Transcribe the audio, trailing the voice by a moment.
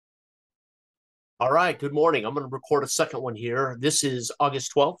All right, good morning. I'm going to record a second one here. This is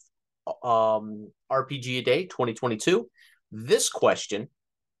August 12th, RPG A Day 2022. This question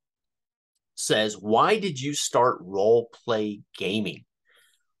says, why did you start role play gaming?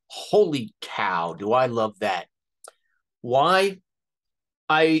 Holy cow, do I love that. Why?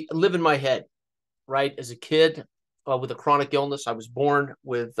 I live in my head, right? As a kid with a chronic illness, I was born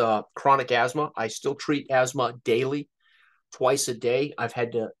with chronic asthma. I still treat asthma daily, twice a day. I've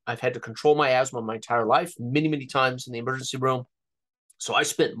had to control my asthma my entire life, many times in the emergency room. So I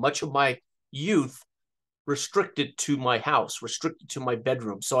spent much of my youth restricted to my house, restricted to my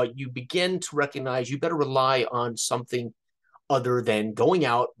bedroom. So you begin to recognize you better rely on something other than going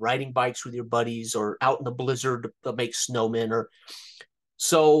out, riding bikes with your buddies, or out in the blizzard to make snowmen. Or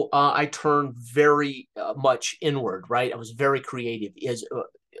so I turned very much inward. Right, I was very creative. As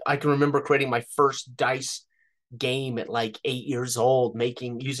I can remember creating my first dice game at like 8 years old,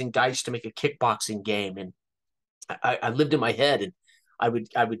 using dice to make a kickboxing game, and I lived in my head, and I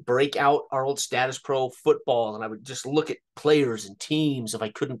would break out our old Status Pro football, and I would just look at players and teams if I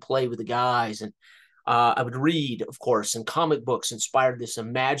couldn't play with the guys, and I would read, of course, and comic books inspired this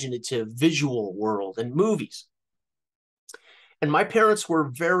imaginative visual world and movies. And my parents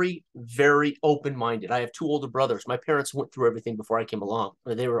were very open minded. I have two older brothers. My parents went through everything before I came along.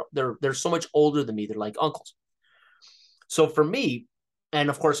 They're so much older than me. They're like uncles. So for me, and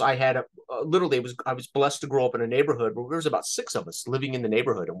of course, literally I was blessed to grow up in a neighborhood where there was about six of us living in the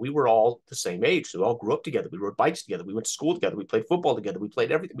neighborhood, and we were all the same age. So we all grew up together. We rode bikes together. We went to school together. We played football together. We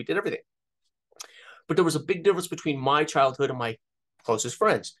played everything. We did everything. But there was a big difference between my childhood and my closest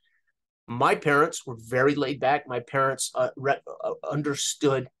friends. My parents were very laid back. My parents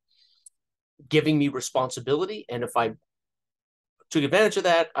understood giving me responsibility, and if I took advantage of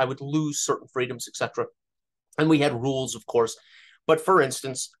that, I would lose certain freedoms, etc. And we had rules, of course. But for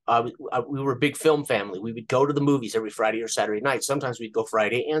instance, we were a big film family. We would go to the movies every Friday or Saturday night. Sometimes we'd go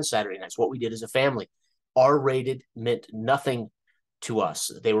Friday and Saturday nights. What we did as a family, R-rated meant nothing to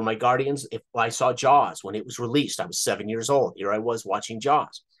us. They were my guardians. If I saw Jaws when it was released, I was 7 years old. Here I was watching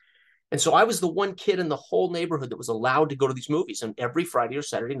Jaws. And so I was the one kid in the whole neighborhood that was allowed to go to these movies. And every Friday or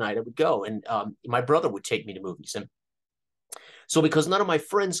Saturday night, I would go. And my brother would take me to movies. And so because none of my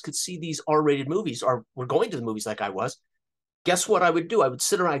friends could see these R-rated movies or were going to the movies like I was, guess what I would do? I would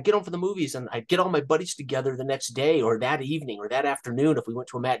sit around, I'd get home for the movies, and I'd get all my buddies together the next day or that evening or that afternoon if we went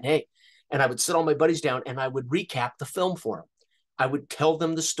to a matinee. And I would sit all my buddies down and I would recap the film for them. I would tell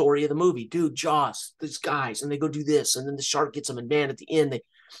them the story of the movie. Dude, Jaws, these guys, and they go do this, and then the shark gets them, and man, at the end,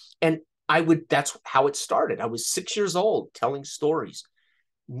 and that's how it started. I was 6 years old telling stories.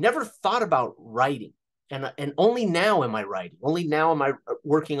 Never thought about writing. And only now am I writing. Only now am I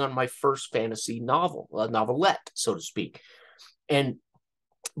working on my first fantasy novel, a novelette, so to speak. And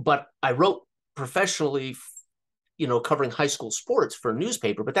but I wrote professionally, covering high school sports for a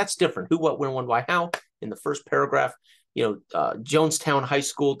newspaper, but that's different. Who, what, when, why, how. In the first paragraph, Jonestown High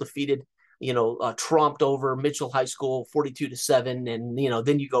School defeated, tromped over Mitchell High School 42-7, and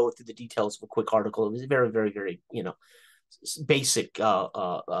then you go through the details of a quick article. It was very basic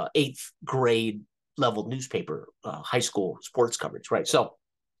eighth grade level newspaper, high school sports coverage, right? So,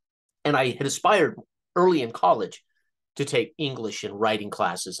 and I had aspired early in college to take English and writing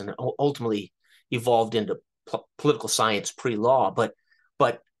classes, and ultimately evolved into political science pre-law. But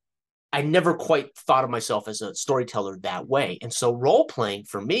I never quite thought of myself as a storyteller that way. And so role playing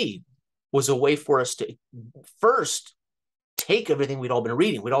for me was a way for us to first take everything we'd all been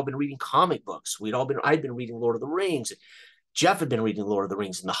reading. We'd all been reading comic books. I'd been reading Lord of the Rings. Jeff had been reading Lord of the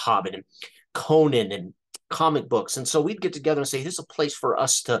Rings and The Hobbit and Conan and comic books. And so we'd get together and say, this is a place for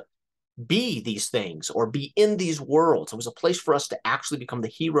us to be these things or be in these worlds. It was a place for us to actually become the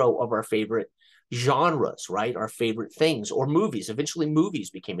hero of our favorite genres, right? Our favorite things, or movies. Eventually movies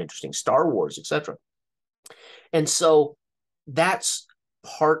became interesting, Star Wars, etc. And so that's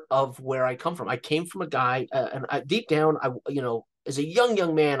part of where I come from. I came from a guy, and deep down, as a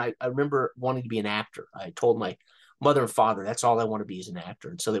young man, I remember wanting to be an actor. I told my mother and father, that's all I want to be is an actor.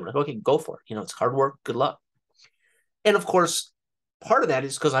 And so they were like, okay, go for it. It's hard work. Good luck. And of course, part of that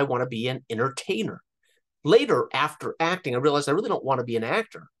is because I want to be an entertainer. Later, after acting, I realized I really don't want to be an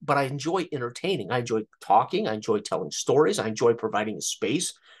actor, but I enjoy entertaining. I enjoy talking. I enjoy telling stories. I enjoy providing a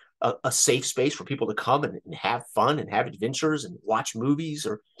space, a safe space for people to come and have fun and have adventures and watch movies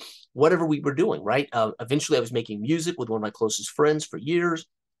or whatever we were doing, right? Eventually, I was making music with one of my closest friends for years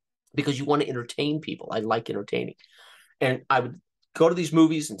because you want to entertain people. I like entertaining. And I would go to these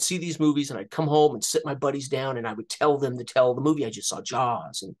movies and see these movies, and I'd come home and sit my buddies down, and I would tell them to tell the movie I just saw,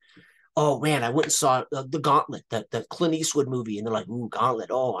 Jaws, and oh man, I went and saw The Gauntlet, that Clint Eastwood movie, and they're like, ooh, Gauntlet.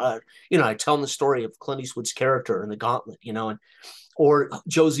 Oh, I tell them the story of Clint Eastwood's character in The Gauntlet, and or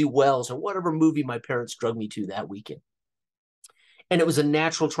Josie Wells or whatever movie my parents drug me to that weekend. And it was a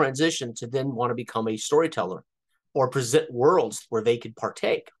natural transition to then want to become a storyteller or present worlds where they could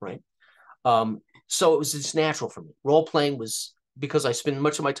partake, right? So it was just natural for me. Role playing was because I spend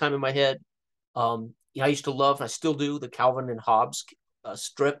much of my time in my head. I used to love, and I still do, the Calvin and Hobbes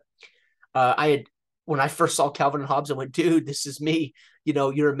strip. I had When I first saw Calvin and Hobbes, I went, dude, this is me.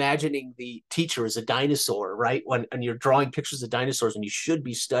 You're imagining the teacher as a dinosaur, right? And you're drawing pictures of dinosaurs, and you should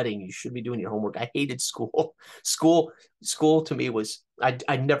be studying, you should be doing your homework. I hated school. School to me was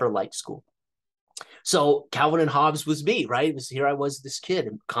I never liked school. So Calvin and Hobbes was me, right? It was here I was, this kid,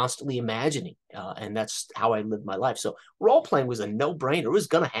 and constantly imagining, and that's how I lived my life. So role playing was a no brainer. It was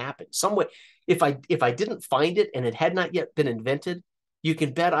going to happen some way. If I didn't find it and it had not yet been invented, you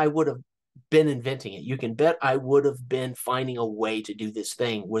can bet I would have been inventing it. You can bet I would have been finding a way to do this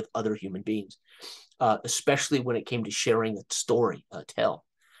thing with other human beings, especially when it came to sharing a story, tell.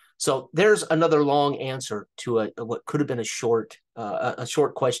 So there's another long answer to what could have been a short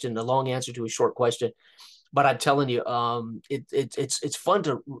question, a long answer to a short question. But I'm telling you, it's fun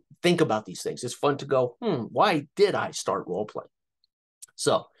to think about these things. It's fun to go, why did I start role playing?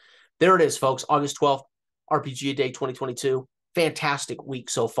 So there it is, folks. August 12th, RPG Day 2022. Fantastic week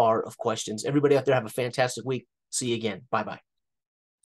so far of questions. Everybody out there have a fantastic week. See you again. Bye-bye.